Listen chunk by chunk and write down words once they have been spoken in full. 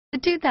The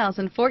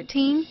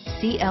 2014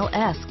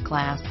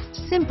 CLS-Class.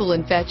 Simple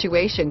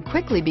infatuation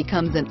quickly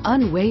becomes an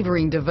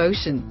unwavering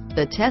devotion.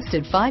 The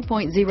tested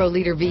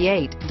 5.0-liter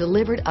V8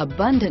 delivered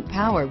abundant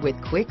power with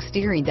quick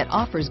steering that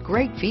offers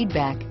great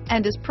feedback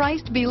and is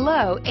priced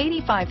below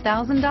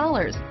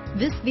 $85,000.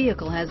 This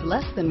vehicle has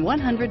less than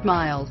 100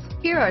 miles.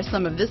 Here are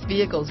some of this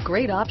vehicle's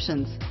great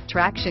options: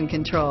 traction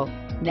control,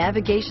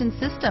 navigation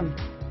system,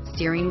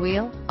 steering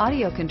wheel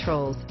audio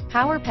controls,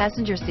 power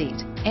passenger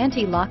seat,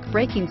 anti-lock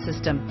braking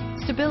system,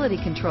 stability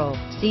control,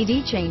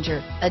 CD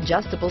changer,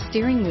 adjustable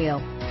steering wheel,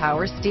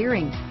 power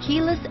steering,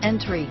 keyless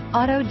entry,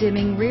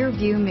 auto-dimming rear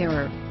view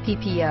mirror,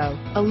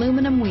 PPO,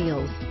 aluminum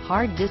wheels,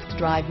 hard disk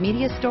drive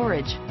media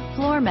storage,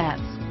 floor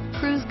mats,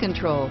 cruise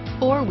control,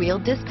 four-wheel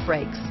disc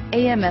brakes,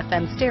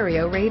 AM/FM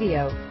stereo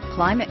radio,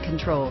 climate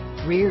control,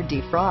 rear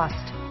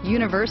defrost,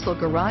 universal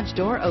garage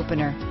door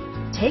opener.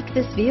 Take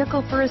this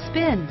vehicle for a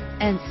spin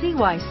and see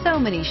why so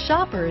many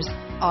shoppers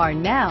are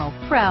now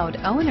proud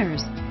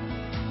owners.